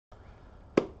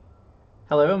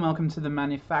Hello and welcome to the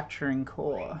manufacturing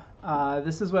core.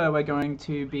 This is where we're going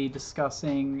to be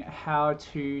discussing how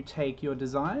to take your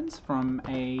designs from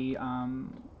a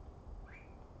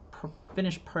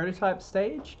finished prototype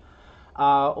stage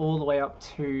all the way up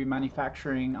to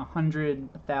manufacturing 100,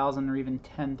 1,000 or even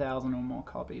 10,000 or more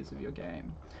copies of your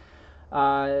game.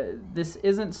 This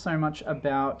isn't so much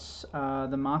about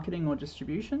the marketing or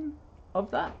distribution of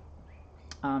that.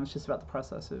 It's just about the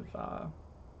process of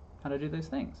how to do those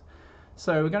things.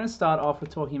 So we're going to start off with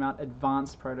talking about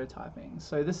advanced prototyping.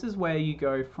 So this is where you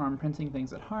go from printing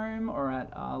things at home or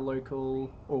at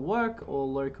local or work or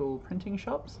local printing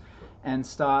shops and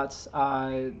start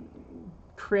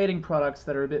creating products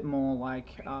that are a bit more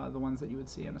like the ones that you would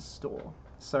see in a store.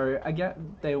 So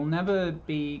again, they will never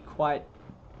be quite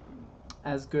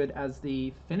as good as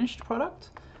the finished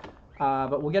product,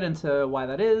 but we'll get into why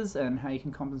that is and how you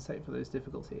can compensate for those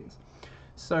difficulties.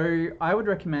 So I would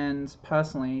recommend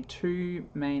personally two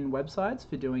main websites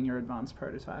for doing your advanced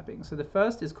prototyping. So the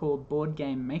first is called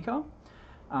Boardgame Maker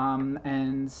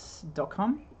and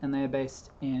 .com, and they are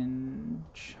based in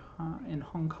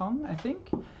Hong Kong, I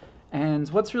think. And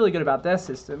what's really good about their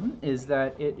system is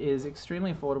that it is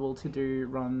extremely affordable to do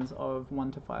runs of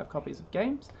 1 to 5 copies of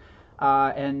games.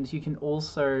 And you can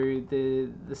also,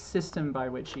 the system by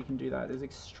which you can do that is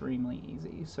extremely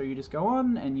easy. So you just go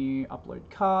on and you upload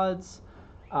cards,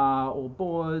 or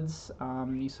boards.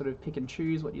 You sort of pick and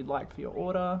choose what you'd like for your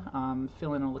order,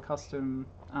 fill in all the custom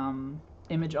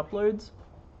image uploads,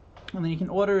 and then you can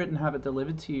order it and have it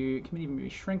delivered to you. It can even be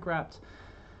shrink wrapped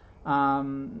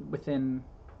within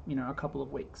a couple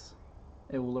of weeks.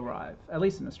 It will arrive, at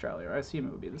least in Australia. I assume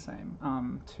it would be the same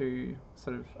to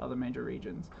sort of other major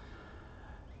regions.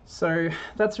 So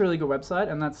that's a really good website,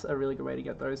 and that's a really good way to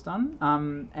get those done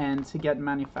and to get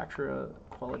manufacturer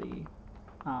quality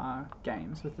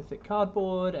games with the thick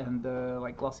cardboard and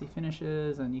the glossy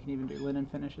finishes, and you can even do linen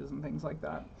finishes and things like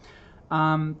that.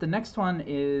 The next one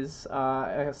is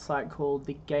a site called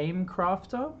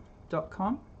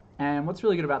thegamecrafter.com, and what's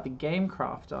really good about the Game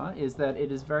Crafter is that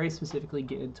it is very specifically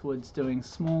geared towards doing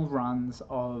small runs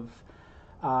of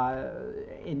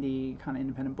indie kind of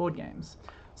independent board games.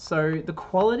 So the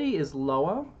quality is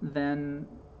lower than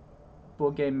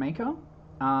Boardgame Maker,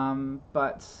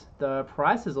 but the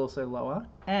price is also lower,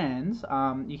 and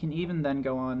you can even then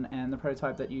go on and the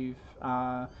prototype that you've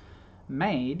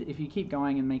made, if you keep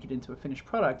going and make it into a finished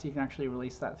product, you can actually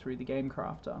release that through the Game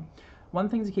Crafter. One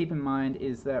thing to keep in mind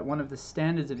is that one of the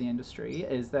standards of the industry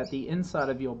is that the inside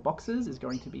of your boxes is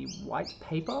going to be white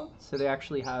paper, so they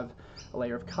actually have a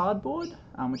layer of cardboard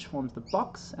which forms the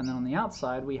box, and then on the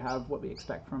outside we have what we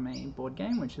expect from a board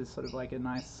game, which is sort of like a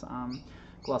nice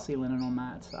glossy linen or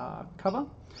matte cover.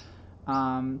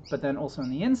 But then also on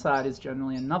the inside is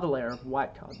generally another layer of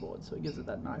white cardboard, so it gives it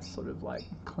that nice sort of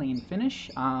clean finish.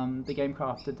 The Game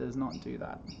Crafter does not do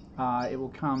that. It will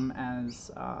come as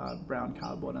brown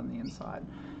cardboard on the inside,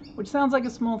 which sounds like a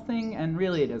small thing, and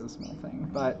really it is a small thing,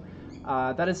 but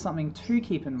that is something to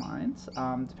keep in mind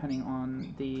depending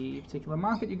on the particular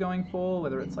market you're going for,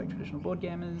 whether it's like traditional board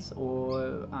gamers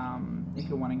or if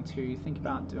you're wanting to think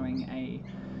about doing a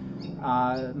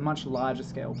much larger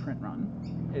scale print run.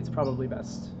 It's probably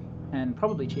best and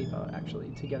probably cheaper actually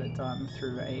to get it done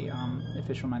through a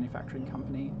official manufacturing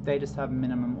company. They just have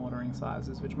minimum ordering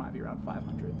sizes, which might be around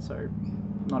 500, so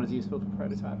not as useful for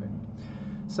prototyping.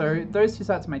 So those two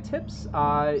sites are my tips.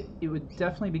 It would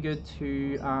definitely be good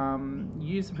to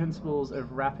use the principles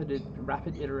of rapid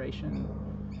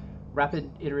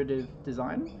iterative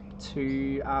design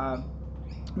to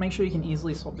make sure you can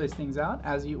easily swap those things out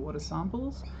as you order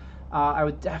samples. I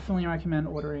would definitely recommend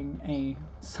ordering a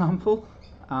sample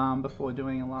before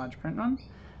doing a large print run.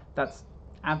 That's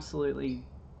absolutely,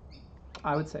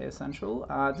 I would say, essential.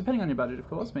 Depending on your budget, of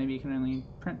course, maybe you can only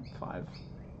print 5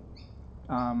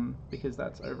 because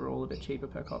that's overall a bit cheaper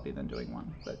per copy than doing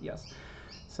 1, but yes.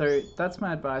 So that's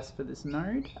my advice for this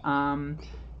node.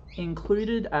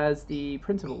 Included as the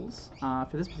printables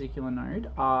for this particular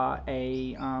node are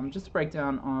just a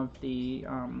breakdown of the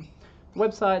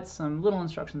website, some little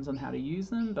instructions on how to use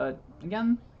them, but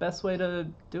again, best way to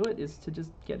do it is to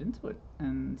just get into it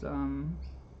and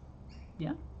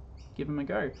yeah, give them a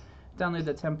go. Download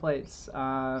the templates,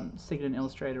 stick it in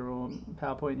Illustrator or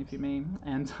PowerPoint if you mean,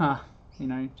 and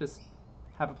just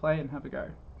have a play and have a go.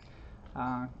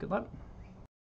 Good luck.